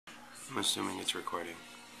I'm assuming it's recording.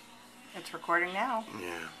 It's recording now.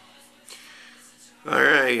 Yeah.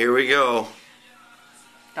 Alright, here we go.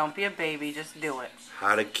 Don't be a baby, just do it.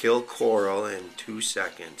 How to Kill Coral in 2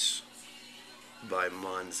 Seconds by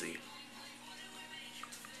Monzi.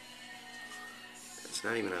 It's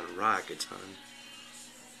not even on rock, it's on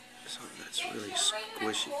something that's really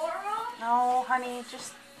squishy. No, honey,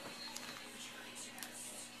 just...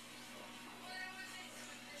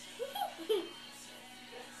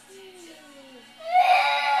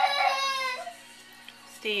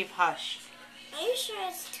 Steve, hush. Are you sure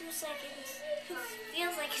it's 2 seconds? It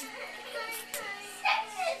feels like it's 2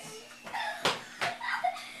 seconds.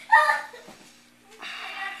 I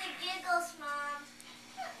got the giggles, Mom.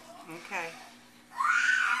 Okay.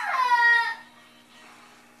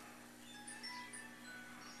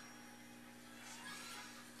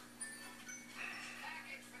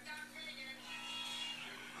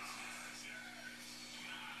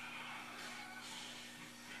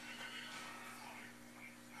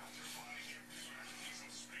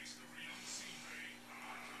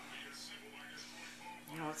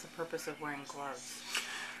 What's the purpose of wearing gloves?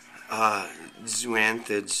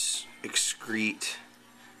 Zoanthids excrete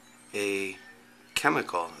a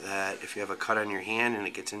chemical that, if you have a cut on your hand and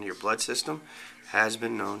it gets into your blood system, has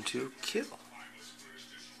been known to kill.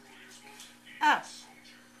 Ah.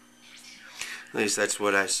 At least that's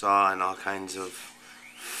what I saw in all kinds of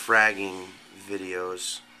fragging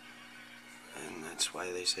videos, and that's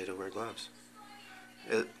why they say to wear gloves.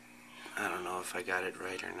 I don't know if I got it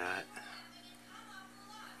right or not.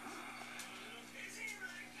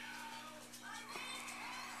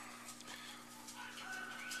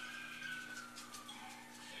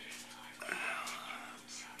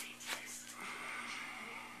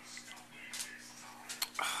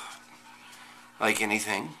 Like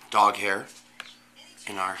anything, dog hair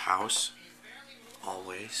in our house,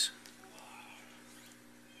 always.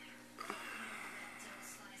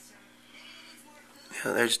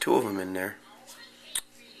 Yeah, there's 2 of them in there.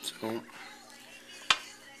 So,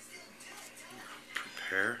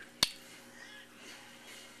 prepare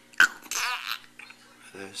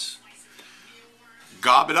this.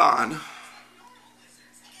 Gob it on.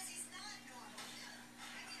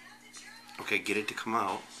 Okay, get it to come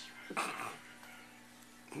out.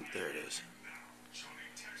 There it is.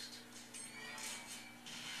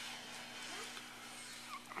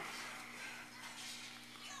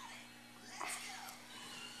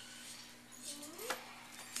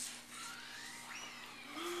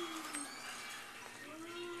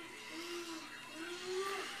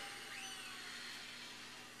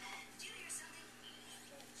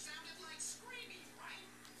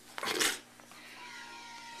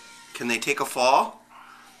 Can they take a fall?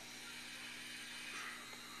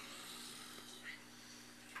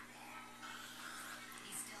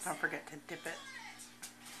 Don't forget to dip it.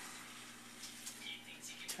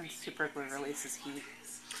 When super glue releases heat.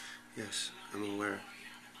 Yes, I'm aware.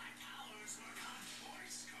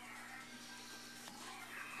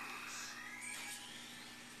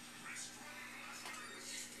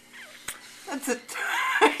 That's a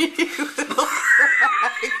tiny little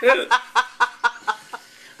frag.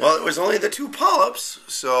 Well, it was only the 2 polyps,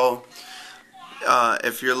 so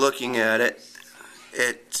if you're looking at it,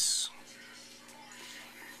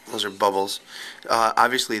 those are bubbles.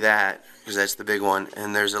 Obviously that, because that's the big one,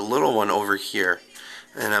 and there's a little one over here,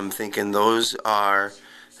 and I'm thinking those are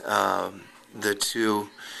the 2.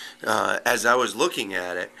 As I was looking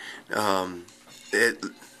at it, it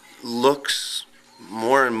looks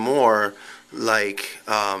more and more like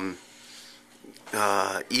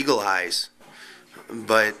eagle eyes.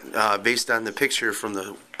 But based on the picture from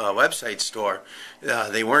the website store,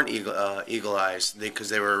 they weren't eagle eyes, because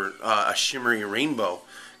they were a shimmery rainbow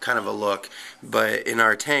kind of a look. But in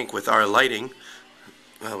our tank, with our lighting,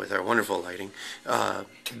 with our wonderful lighting,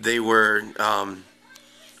 they were,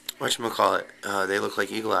 whatchamacallit, they look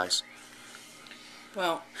like eagle eyes.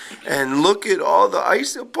 Well, and look at all the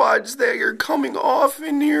isopods that are coming off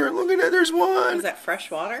in here. Look at that, there's one. is that fresh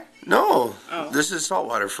water? No, Oh. This is salt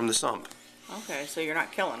water from the sump. Okay, so you're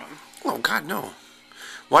not killing them. Oh, God, no.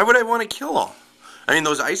 Why would I want to kill them? I mean,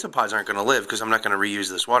 those isopods aren't going to live, because I'm not going to reuse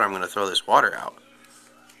this water. I'm going to throw this water out.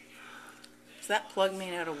 Is that plug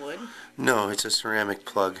made out of wood? No, it's a ceramic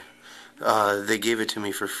plug. They gave it to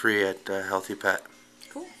me for free at Healthy Pet.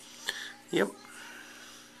 Cool. Yep.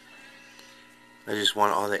 I just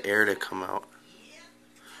want all the air to come out.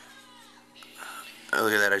 Oh,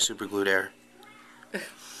 look at that, I super glued air.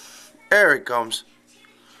 There it comes.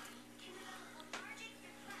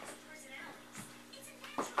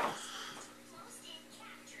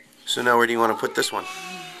 So now where do you want to put this one?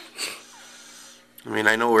 I mean,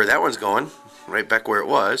 I know where that one's going. Right back where it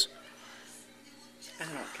was. I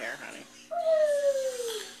don't care, honey.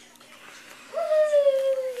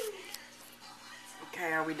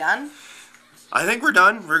 Okay, are we done? I think we're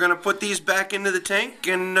done. We're going to put these back into the tank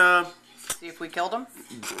and See if we killed them?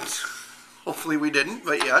 hopefully we didn't,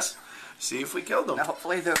 but yes. See if we killed them.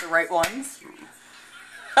 Hopefully they're the right ones.